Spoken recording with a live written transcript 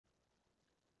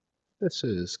This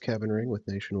is Kevin Ring with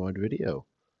Nationwide Video.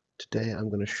 Today I'm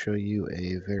going to show you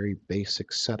a very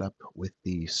basic setup with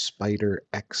the Spyder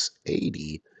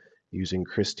X80 using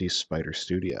Christie's Spyder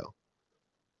Studio.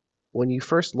 When you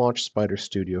first launch Spyder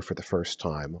Studio for the first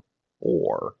time,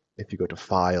 or if you go to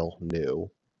File, New,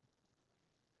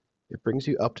 it brings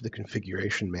you up to the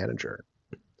Configuration Manager.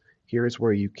 Here is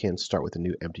where you can start with a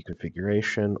new empty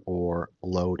configuration or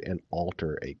load and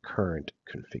alter a current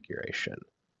configuration.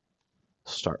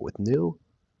 Start with New.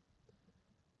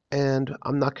 And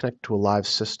I'm not connected to a live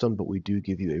system, but we do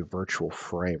give you a virtual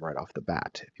frame right off the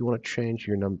bat. If you want to change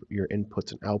your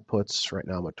inputs and outputs, right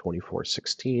now I'm at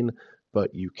 2416,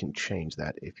 but you can change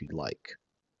that if you'd like.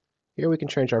 Here we can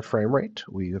change our frame rate.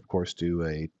 We of course do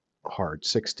a hard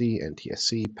 60,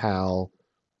 NTSC, PAL,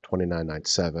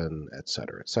 2997,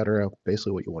 etc.,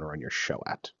 basically what you want to run your show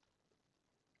at.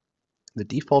 The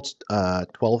default's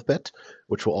 12-bit,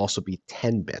 which will also be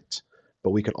 10-bit, but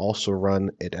we can also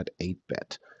run it at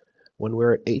 8-bit. When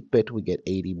we're at 8-bit, we get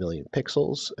 80 million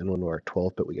pixels, and when we're at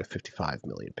 12-bit, we get 55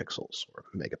 million pixels, or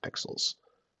megapixels.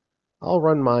 I'll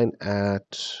run mine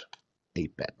at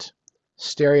 8-bit.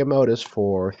 Stereo mode is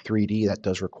for 3D. That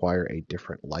does require a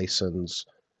different license.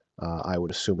 I would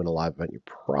assume in a live event, you're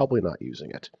probably not using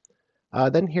it.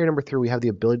 Then here, number 3, we have the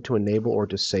ability to enable or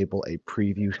disable a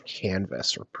preview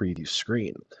canvas or preview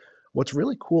screen. What's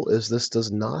really cool is this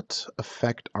does not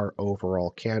affect our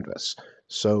overall canvas.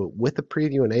 So with the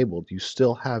preview enabled, you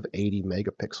still have 80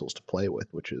 megapixels to play with,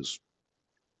 which is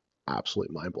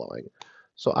absolutely mind-blowing.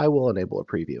 So I will enable a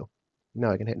preview.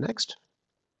 Now I can hit next.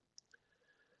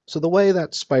 So the way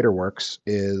that Spyder works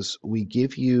is we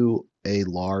give you a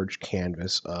large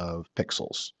canvas of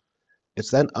pixels.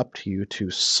 It's then up to you to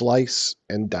slice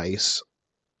and dice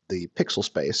the pixel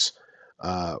space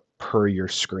per your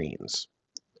screens.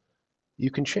 You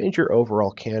can change your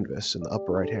overall canvas in the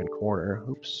upper right-hand corner,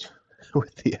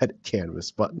 with the Edit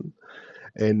Canvas button.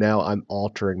 And now I'm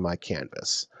altering my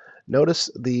canvas.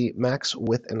 Notice the max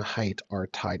width and height are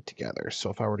tied together. So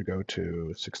if I were to go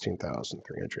to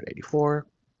 16,384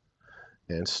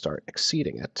 and start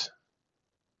exceeding it,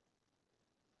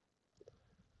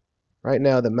 right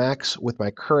now the max with my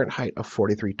current height of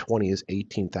 4320 is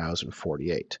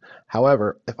 18,048.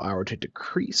 However, if I were to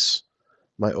decrease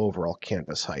my overall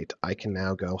canvas height, I can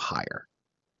now go higher.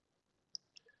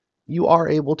 You are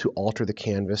able to alter the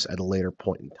canvas at a later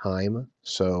point in time.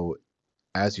 So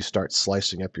as you start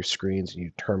slicing up your screens and you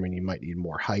determine you might need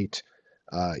more height,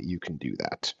 you can do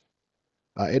that.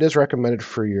 It is recommended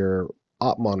for your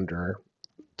op monitor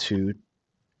to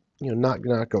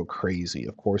not go crazy.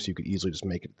 Of course, you could easily just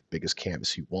make it the biggest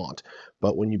canvas you want.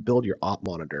 But when you build your op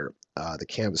monitor, the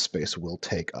canvas space will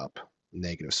take up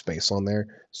negative space on there.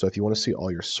 So if you want to see all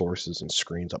your sources and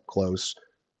screens up close,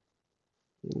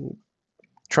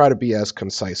 try to be as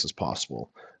concise as possible.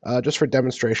 Just for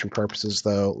demonstration purposes,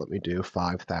 though, let me do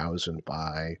 5,000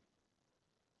 by,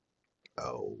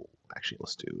 actually,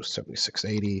 let's do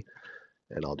 7680,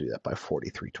 and I'll do that by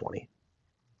 4320.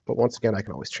 But once again, I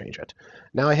can always change it.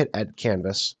 Now I hit Edit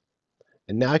Canvas,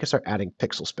 and now I can start adding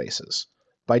pixel spaces.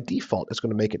 By default, it's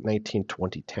going to make it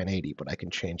 1920 1080, but I can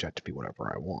change that to be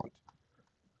whatever I want.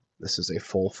 This is a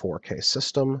full 4K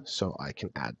system, so I can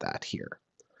add that here.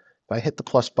 If I hit the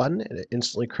plus button, it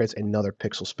instantly creates another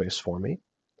pixel space for me.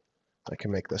 I can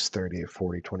make this 30,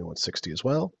 40, 2160 as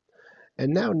well.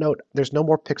 And now note, there's no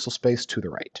more pixel space to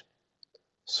the right.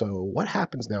 So what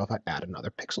happens now if I add another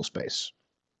pixel space?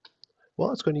 Well,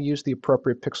 it's going to use the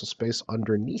appropriate pixel space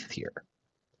underneath here.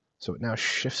 So it now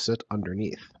shifts it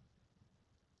underneath.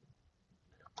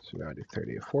 So now I do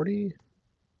 30 to 40.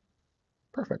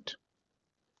 Perfect.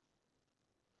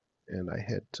 And I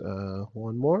hit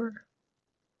one more.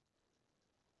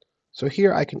 So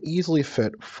here I can easily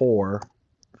fit 4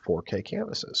 4K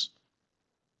canvases,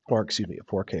 or excuse me,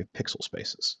 4K pixel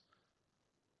spaces.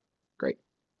 Great.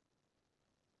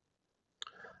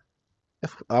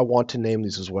 If I want to name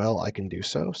these as well, I can do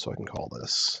so. So I can call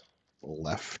this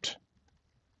left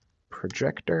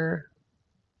projector,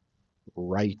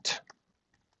 right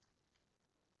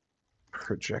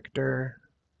projector,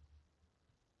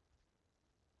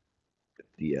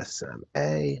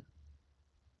 DSM-A,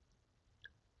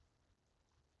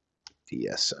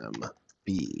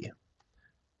 DSM-B.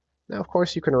 Now, of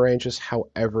course, you can arrange this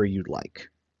however you'd like.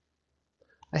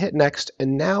 I hit next,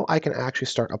 and now I can actually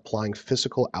start applying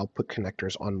physical output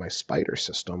connectors on my Spyder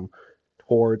system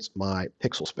towards my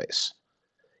pixel space.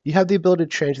 You have the ability to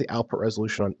change the output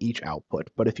resolution on each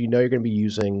output, but if you know you're going to be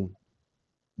using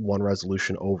one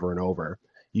resolution over and over,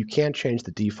 you can change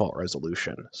the default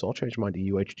resolution. So I'll change mine to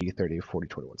UHD 30, 40,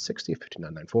 2160,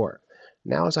 5994.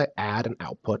 Now as I add an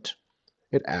output,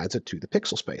 it adds it to the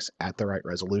pixel space at the right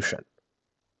resolution.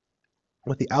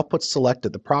 With the output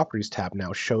selected, the Properties tab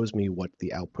now shows me what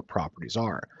the output properties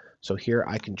are. So here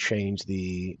I can change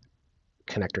the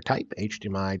connector type,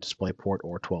 HDMI, DisplayPort,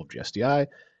 or 12G SDI,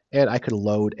 and I could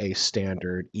load a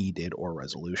standard EDID or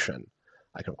resolution.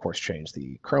 I can, of course, change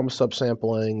the chroma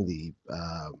subsampling, the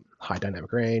high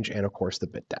dynamic range, and, of course, the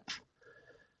bit depth.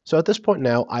 So at this point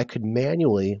now, I could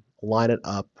manually line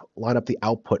up the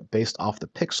output based off the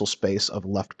pixel space of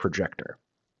left projector.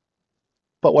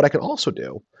 But what I can also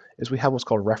do is we have what's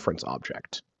called reference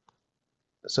object.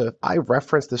 So if I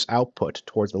reference this output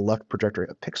towards the left projector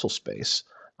pixel space,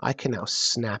 I can now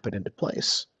snap it into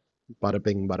place. Bada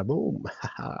bing, bada boom.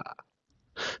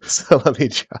 So let me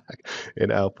check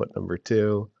in output number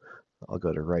 2. I'll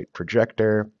go to right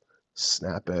projector,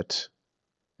 snap it,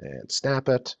 and snap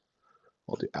it.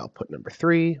 I'll do output number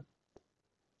 3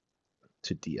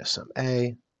 to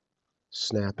DSMA,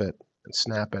 snap it, and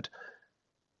snap it.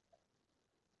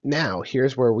 Now,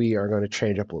 here's where we are going to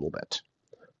change up a little bit.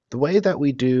 The way that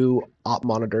we do op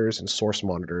monitors and source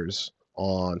monitors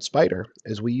on Spyder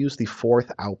is we use the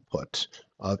 4th output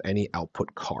of any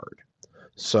output card.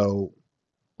 So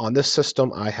on this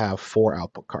system, I have 4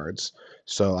 output cards.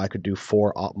 So I could do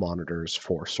 4 op monitors,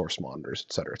 4 source monitors,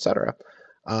 et cetera, et cetera.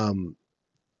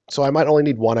 So I might only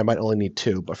need 1, I might only need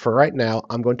 2, but for right now,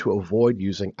 I'm going to avoid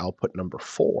using output number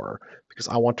 4 because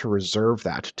I want to reserve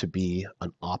that to be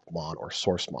an op mon or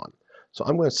source mon. So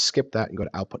I'm going to skip that and go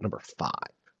to output number 5.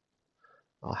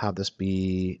 I'll have this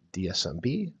be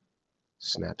DSMB,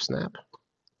 snap, snap,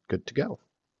 good to go.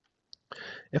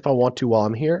 If I want to while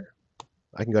I'm here,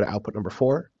 I can go to output number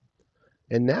 4,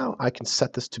 and now I can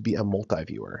set this to be a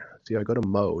multi-viewer. See, I go to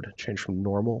mode, change from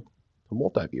normal to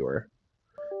multi-viewer,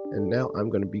 and now I'm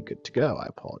going to be good to go. I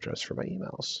apologize for my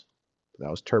emails. That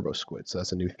was Turbo Squid, so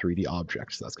that's a new 3D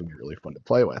object, so that's going to be really fun to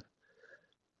play with.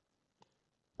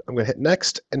 I'm going to hit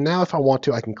next, and now if I want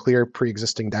to, I can clear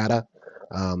pre-existing data.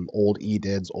 Old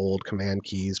EDIDs, old command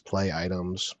keys, play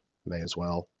items, may as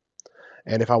well.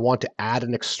 And if I want to add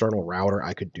an external router,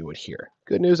 I could do it here.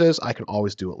 Good news is I can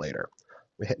always do it later.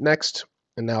 We hit next,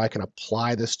 and now I can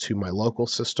apply this to my local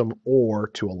system or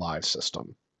to a live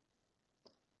system.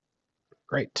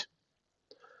 Great.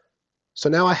 So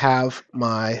now I have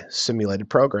my simulated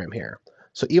program here.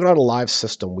 So even on a live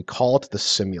system, we call it the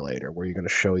simulator, where you're going to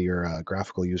show your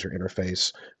graphical user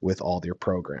interface with all your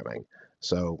programming.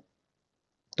 So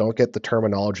don't get the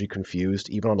terminology confused.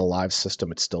 Even on a live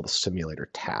system, it's still the simulator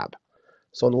tab.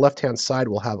 So on the left-hand side,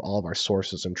 we'll have all of our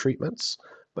sources and treatments.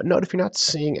 But note if you're not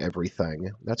seeing everything,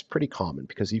 that's pretty common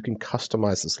because you can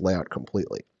customize this layout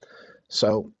completely.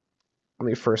 So let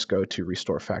me first go to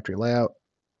Restore Factory Layout,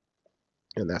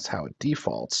 and that's how it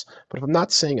defaults. But if I'm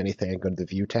not seeing anything, I go to the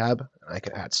View tab, and I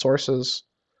can add sources.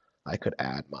 I could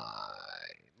add my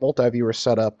multi-viewer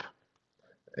setup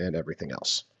and everything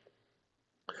else.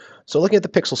 So looking at the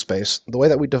pixel space, the way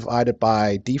that we divide it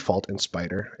by default in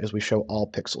Spyder is we show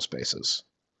all pixel spaces.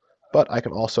 But I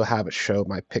can also have it show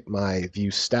my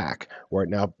view stack, where it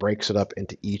now breaks it up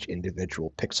into each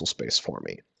individual pixel space for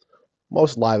me.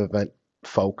 Most live event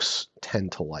folks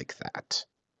tend to like that.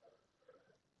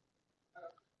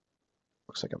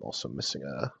 Looks like I'm also missing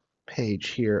a page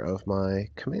here of my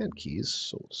command keys.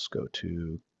 So let's go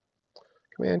to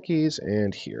command keys,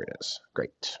 and here it is.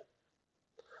 Great.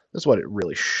 This is what it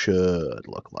really should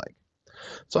look like.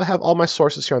 So I have all my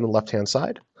sources here on the left-hand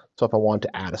side. So if I want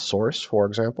to add a source, for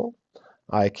example,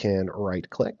 I can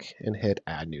right-click and hit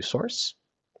Add New Source.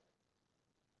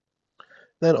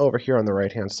 Then over here on the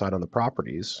right-hand side on the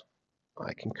properties,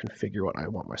 I can configure what I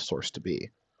want my source to be.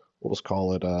 We'll just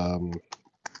call it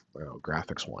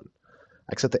graphics 1.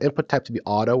 I can set the input type to be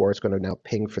auto, where it's going to now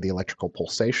ping for the electrical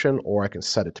pulsation, or I can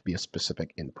set it to be a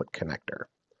specific input connector.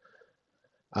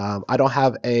 I don't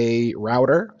have a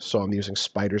router, so I'm using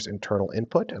Spyder's internal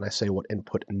input, and I say what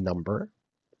input number.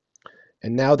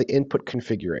 And now the input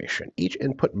configuration. Each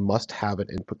input must have an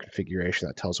input configuration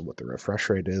that tells it what the refresh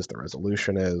rate is, the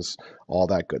resolution is, all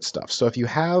that good stuff. So if you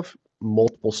have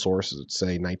multiple sources, let's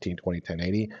say 1920,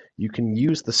 1080, you can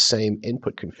use the same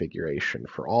input configuration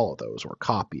for all of those, or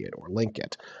copy it, or link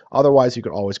it. Otherwise, you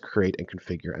can always create and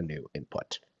configure a new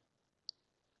input.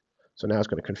 So now it's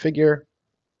going to configure,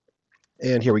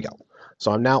 and here we go.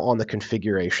 So I'm now on the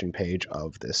configuration page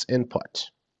of this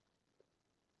input.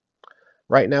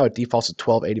 Right now it defaults to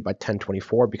 1280 by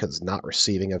 1024 because it's not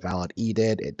receiving a valid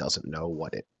EDID. It doesn't know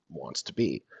what it wants to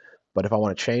be. But if I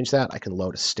want to change that, I can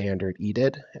load a standard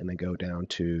EDID and then go down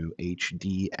to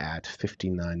HD at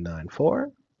 5994.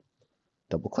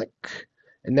 Double click.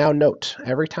 And now note,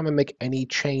 every time I make any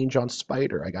change on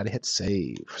Spyder, I got to hit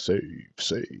save, save,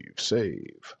 save,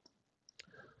 save.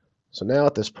 So now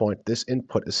at this point, this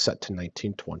input is set to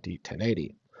 1920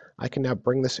 1080. I can now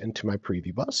bring this into my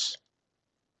preview bus.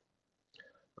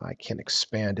 I can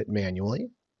expand it manually,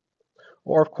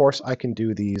 or of course I can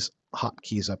do these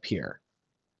hotkeys up here.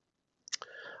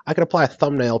 I can apply a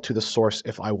thumbnail to the source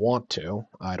if I want to.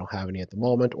 I don't have any at the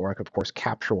moment, or I could of course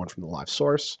capture one from the live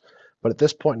source. But at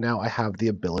this point now I have the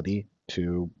ability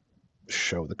to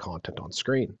show the content on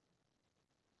screen.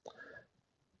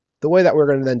 The way that we're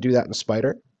going to then do that in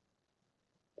Spyder,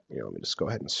 let me just go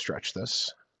ahead and stretch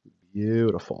this.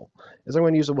 Beautiful. Is I'm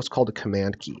going to use what's called a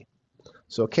command key.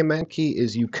 So a command key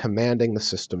is you commanding the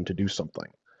system to do something.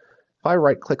 If I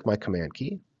right-click my command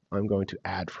key, I'm going to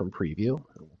add from preview,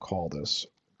 and we'll call this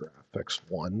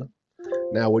graphics1.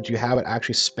 Now, would you have it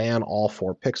actually span all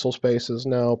 4 pixel spaces?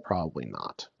 No, probably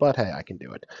not. But hey, I can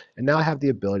do it. And now I have the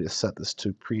ability to set this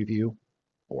to preview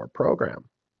or program.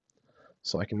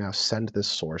 So I can now send this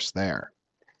source there.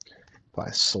 If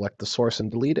I select the source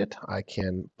and delete it, I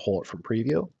can pull it from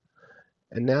preview.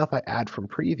 And now if I add from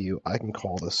preview, I can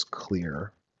call this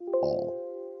clear all.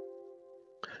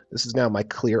 This is now my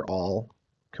clear all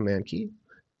command key.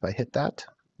 If I hit that,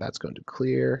 that's going to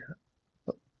clear.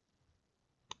 Oh,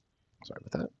 sorry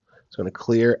about that. It's going to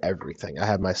clear everything. I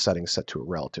have my settings set to a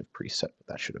relative preset, but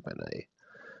that should have been a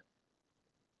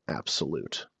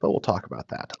absolute. But we'll talk about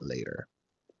that later.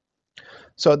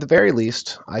 So at the very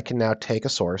least, I can now take a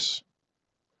source,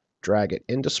 drag it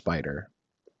into Spyder,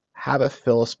 have it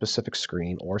fill a specific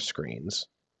screen or screens,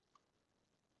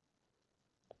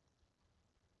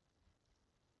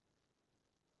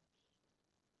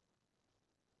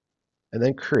 and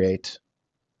then create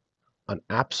an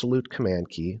absolute command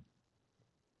key,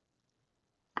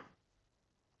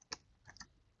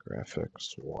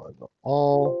 graphics1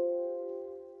 all.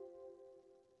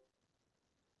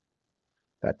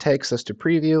 That takes us to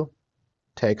preview,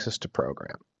 takes us to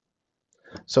program.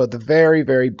 So at the very,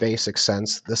 very basic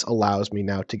sense, this allows me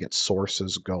now to get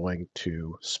sources going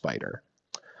to Spyder.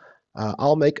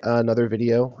 I'll make another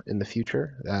video in the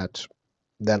future that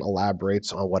then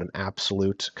elaborates on what an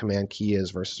absolute command key is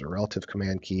versus a relative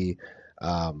command key.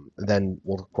 Then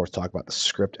we'll, of course, talk about the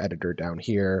script editor down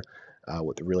here,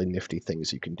 with the really nifty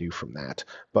things you can do from that.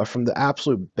 But from the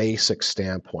absolute basic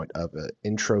standpoint of an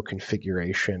intro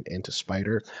configuration into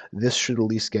Spyder, this should at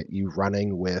least get you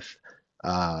running with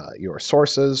your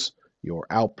sources, your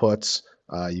outputs.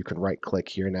 You can right click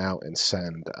here now and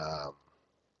send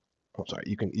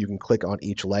you can click on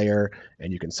each layer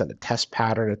and you can send a test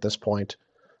pattern at this point,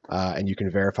 and you can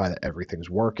verify that everything's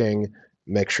working.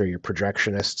 Make sure your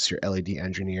projectionists, your LED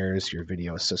engineers, your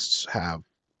video assists have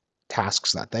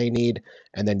tasks that they need,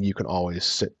 and then you can always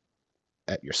sit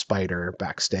at your Spyder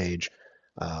backstage,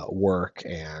 work,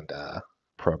 and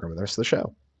program the rest of the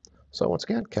show. So once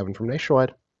again, Kevin from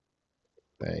Nationwide.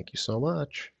 Thank you so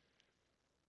much.